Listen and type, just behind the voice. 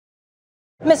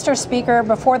Mr. Speaker,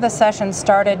 before the session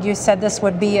started, you said this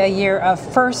would be a year of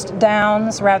first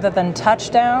downs rather than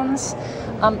touchdowns.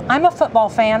 I'm a football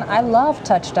fan. I love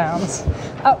touchdowns.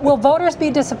 Will voters be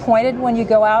disappointed when you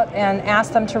go out and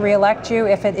ask them to reelect you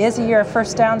if it is a year of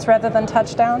first downs rather than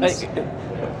touchdowns?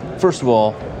 First of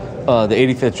all, the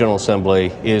 85th General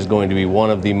Assembly is going to be one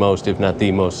of the most, if not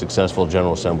the most successful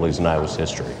General Assemblies in Iowa's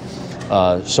history.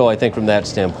 So I think from that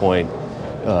standpoint,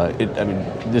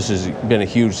 this has been a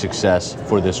huge success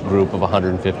for this group of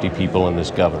 150 people and this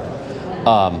governor.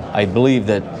 I believe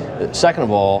that, second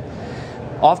of all,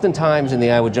 oftentimes in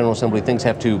the Iowa General Assembly, things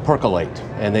have to percolate,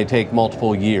 and they take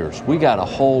multiple years. We got a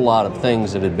whole lot of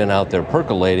things that had been out there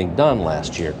percolating done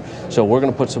last year. So we're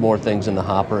going to put some more things in the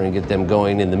hopper and get them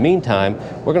going. In the meantime,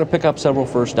 we're going to pick up several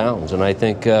first downs, and I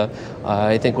think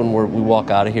when we walk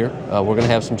out of here, we're going to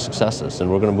have some successes, and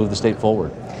we're going to move the state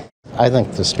forward. I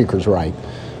think the Speaker's right.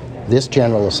 This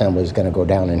General Assembly is going to go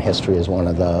down in history as one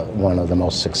of the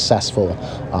most successful,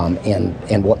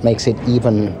 and what makes it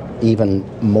even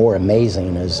more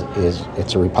amazing is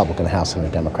it's a Republican House and a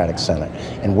Democratic Senate,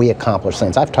 and we accomplish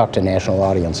things. I've talked to national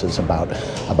audiences about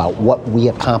what we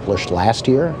accomplished last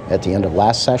year at the end of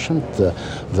last session,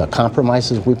 the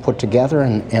compromises we put together,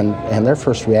 and their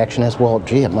first reaction is, well,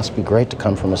 gee, it must be great to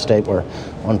come from a state where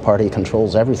one party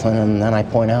controls everything. And then I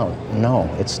point out,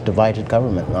 no, it's divided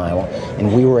government in Iowa,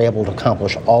 and we were able to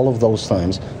accomplish all of those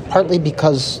things, partly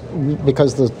because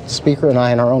the Speaker and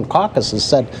I in our own caucuses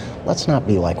said, let's not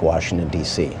be like Washington,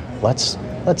 D.C. Let's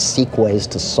seek ways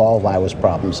to solve Iowa's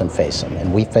problems and face them.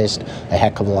 And we faced a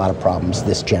heck of a lot of problems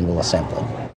this General Assembly.